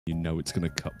you know it's going to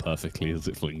cut perfectly as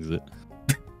it flings it.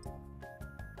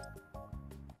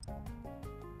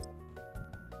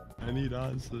 I need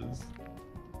answers.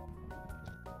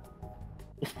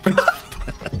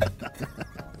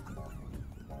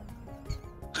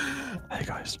 Hey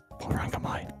guys, what rank am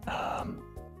I?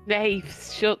 Dave,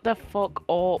 shut the fuck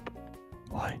up.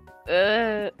 Why?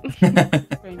 He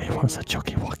wants a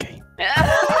chucky wucky.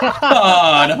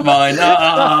 Oh, never mind.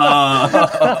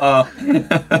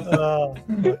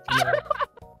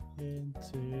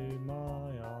 Into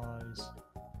my eyes,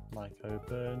 like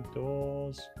open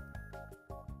doors.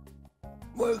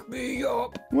 Wake me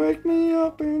up. Wake me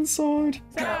up inside.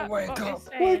 Can't wake up.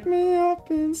 Wake me up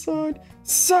inside.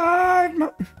 Side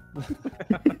my...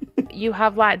 You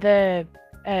have like the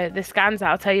scans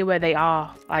that'll tell you where they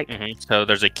are. Like So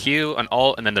there's a Q, an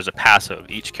ult, and then there's a passive.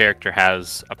 Each character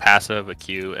has a passive, a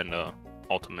Q, and a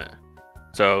ultimate.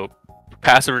 So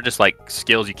passive are just like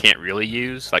skills you can't really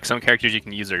use. Like some characters you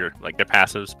can use are like their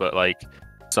passives, but like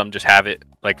some just have it.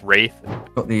 Like Wraith.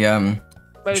 Got the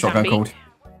shotgun called.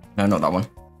 No, not that one.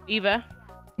 Eva.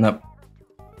 Nope.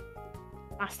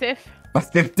 Mastiff.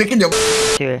 Mastiff, dick in your.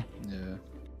 Sure. Yeah.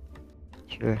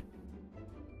 Sure.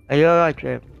 Are you alright,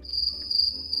 Jim?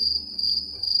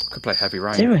 Could play heavy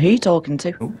rain. Who are you talking to?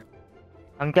 Ooh.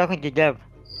 I'm talking to Dev.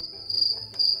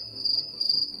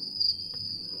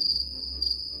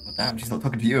 Oh, damn, she's not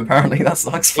talking to you apparently. That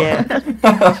sucks. Yeah.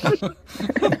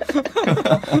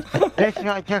 Let's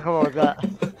not talk about that.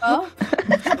 Oh.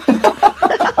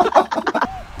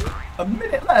 A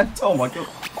minute left. Oh my god.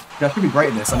 Yeah, I should be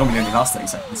great at this. I normally only last 30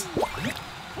 seconds.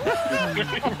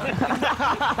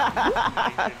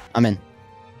 I'm in.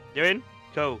 You're in?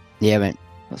 Go. Yeah, I'm in.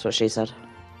 That's what she said.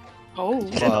 Oh. No,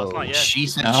 it's not yet. She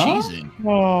said Huh? she's in.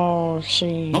 Oh,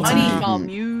 she. Not I me. need more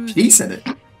music. She said it.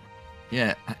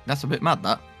 Yeah, that's a bit mad,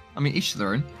 that. I mean, each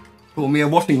their own. Call me a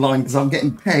washing line because I'm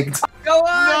getting pegged. Go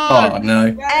on! Oh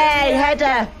no. Hey,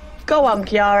 header! Go on,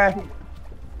 Kiara.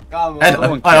 Ed,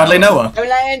 I hardly know her. Don't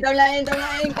let in, don't let in, don't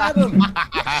let in, grab him! Who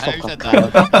said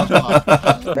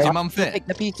that? Is your mum fit? Take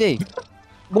the PT.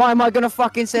 Why am I gonna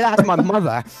fucking say that to my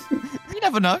mother? You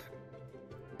never know.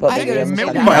 But I the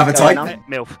milk might have a type.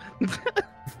 MILF.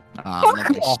 Ah, Fuck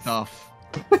lovely off. stuff.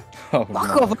 Oh,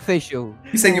 Fuck off, official.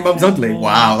 You saying your mum's ugly?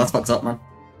 Wow, that's fucked up, man.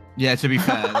 Yeah, to be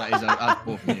fair, that is that's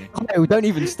poor for you. No, don't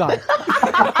even start.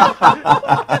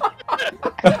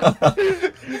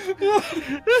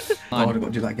 Oh, I've got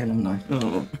to do that again, haven't I?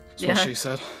 Oh. That's what she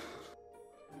said.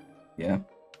 Yeah.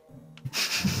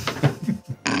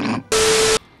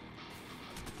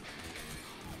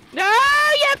 No,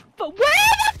 where the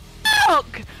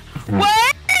fuck?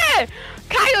 Where?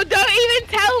 Kyle, don't even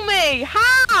tell me.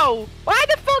 How? Why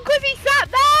the fuck was he sat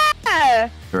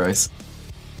there? Gross.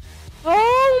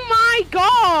 Oh my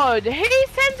god! Who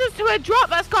sends us to a drop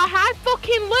that's got high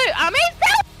fucking loot? I mean,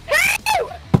 fuck!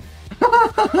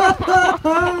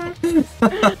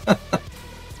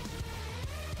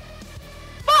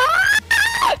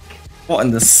 What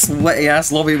in the sweaty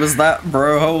ass lobby was that,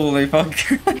 bro? Holy fuck.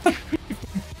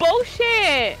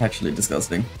 Bullshit! Actually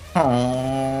disgusting.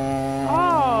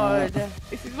 God,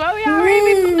 this is why we are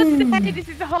aiming. This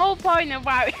is the whole point of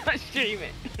why we are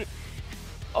streaming.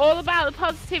 All about the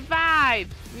positive vibes.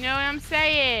 You know what I'm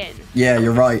saying? Yeah,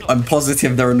 you're right. I'm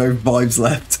positive there are no vibes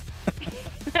left.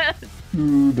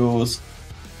 Two doors.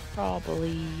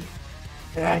 Probably.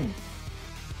 Oh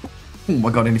my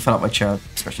god, I nearly fell out my chair.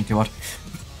 Scratching too hard.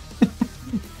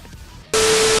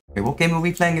 Okay, what game are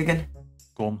we playing again?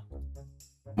 Gum.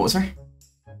 What was her?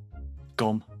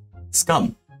 Gum.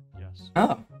 Scum. Yes.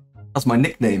 Ah, that's my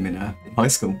nickname in high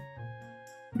school.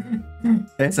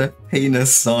 There's a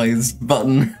penis-sized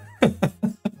button.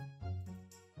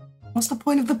 What's the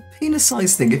point of the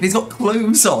penis-sized thing if he's got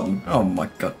clothes on? Oh my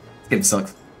god, this game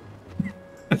sucks.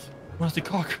 Where's the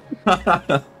cock?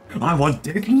 I want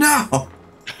dick now!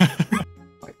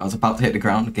 Like, I was about to hit the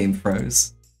ground, the game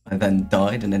froze. I then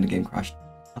died, and then the game crashed.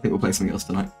 I think we'll play something else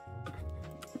tonight.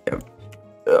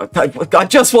 I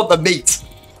just want the meat!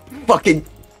 Fucking...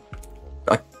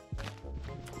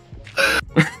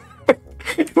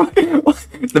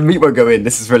 The meat won't go in,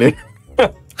 this is brilliant.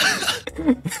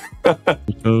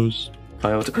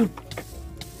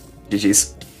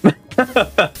 GG's.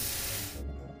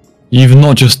 You've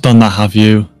not just done that, have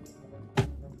you?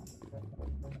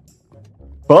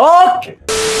 Fuck!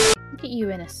 Look at you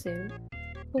in a suit.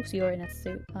 Of course you're in a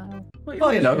suit now. Oh,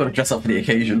 you know, I've got to dress up for the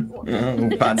occasion. Oh,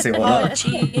 fancy all Oh, that.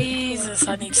 Jesus,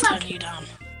 I need to turn you down.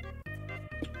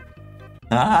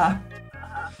 Ah!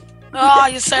 Oh,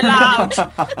 you're so loud!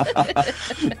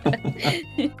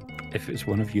 If it's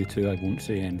one of you two, I won't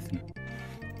say anything.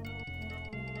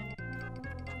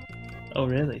 Oh,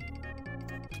 really?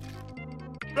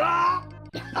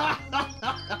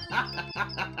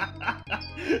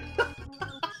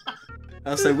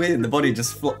 That's so weird. The body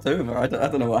just flopped over. I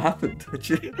don't know what happened. I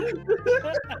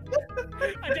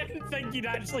didn't think you'd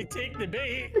actually take the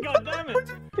bait. God damn it.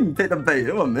 Didn't take the bait.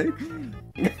 It wasn't me.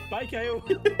 Bye, Kyle.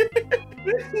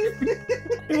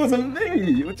 It wasn't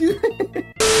me. What do you think?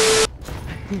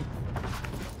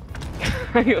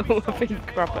 Kyle, loving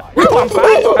crapper.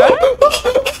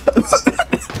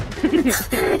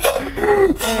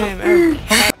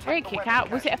 Okay. Very kick out.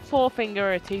 Was it a forefinger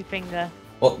or a two finger?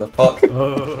 What the fuck?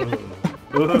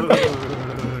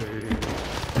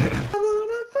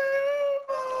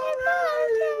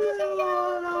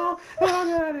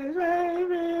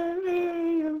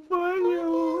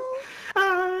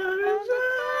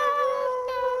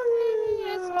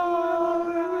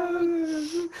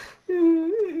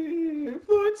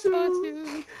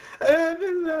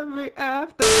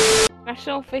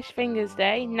 National Fish Fingers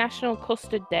Day, National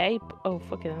Custard Day. Oh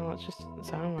fucking hell, that's just doesn't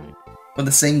sound right. On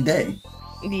the same day?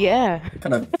 Yeah. What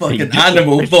kind of fucking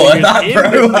animal thought of that,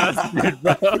 bro?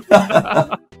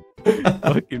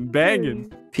 Fucking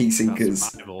banging. Pea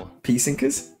sinkers. Pea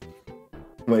sinkers?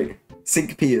 Wait,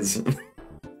 sink peers.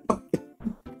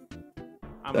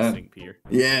 I'm a sink peer.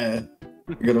 Yeah.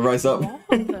 You're gonna rise up.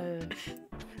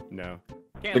 No.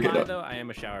 Can't Look at lie that. though, I am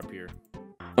a shower peer.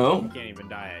 Oh? You can't even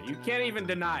deny it. You can't even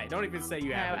deny it. Don't even say you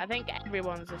No, have I think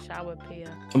everyone's a shower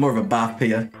peer. I'm more of a bath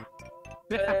peer.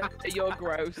 You're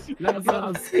gross. That's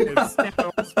us. It's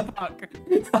sterile as fuck.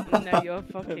 No, you're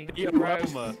fucking The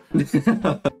gross. aroma.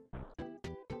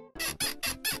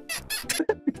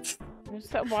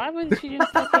 So why would she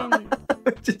just fucking...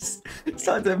 Just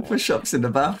started doing push-ups in the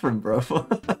bathroom, bro.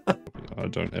 I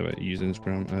don't ever use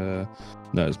Instagram.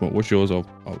 No, it's not. What's yours? I'll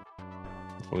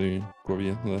follow you. Grab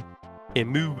you.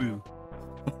 Emuwu.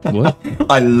 What?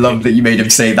 I love that you made him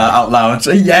say that out loud.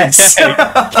 Yes!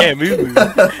 Emuwu.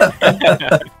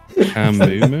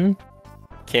 Kamumu?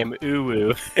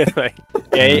 Kamuwu. Like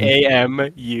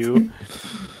AAMUWU.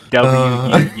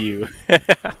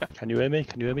 Can you hear me?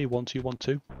 Can you hear me? 1 2 1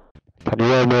 2. Can you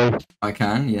hear me? I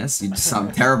can, yes. You just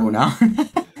sound terrible now.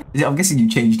 I'm guessing you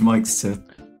changed mics to...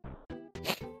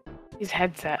 His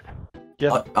headset.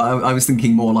 Yeah. I was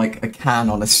thinking more like a can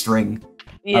on a string.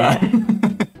 Yeah.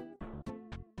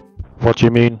 What do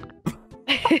you mean?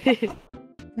 I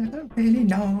don't really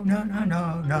know,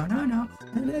 no.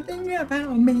 Anything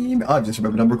about me. I just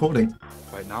remembered I'm recording.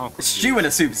 Right now. Stew in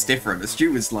a soup's different. A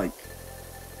stew is like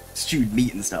stewed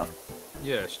meat and stuff.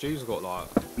 Yeah, stew's got like.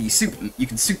 You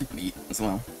can soup meat as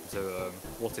well. So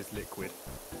what is liquid?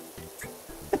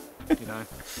 You know.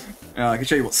 I can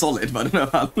show you what's solid, but I don't know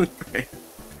how liquid.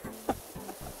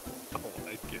 Oh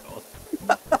my god.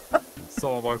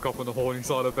 Someone woke up on the horny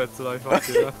side of bed today,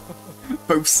 fucking.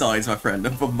 Both sides, my friend,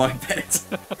 of my bed.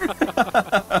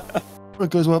 Right,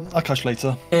 guys, well, I'll catch you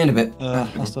later. In a bit.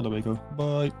 Hasta luego.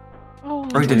 Bye. Oh,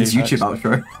 Rory did his YouTube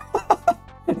outro.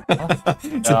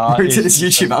 Rory did his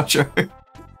YouTube outro.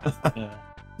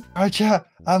 Alright, yeah,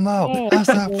 I'm out.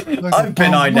 I've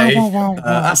been Dave.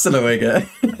 Hasta luego.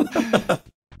 You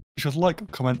should like,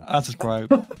 comment, and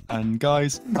subscribe. And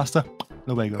guys, hasta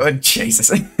luego. Oh,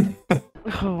 Jesus.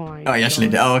 Oh, you actually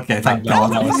did. Oh, okay, thank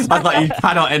God. I thought you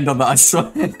cannot end on that, I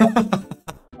swear.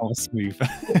 That was smooth.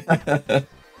 The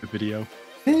video.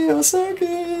 Feels so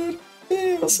good.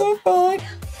 Feels so fine.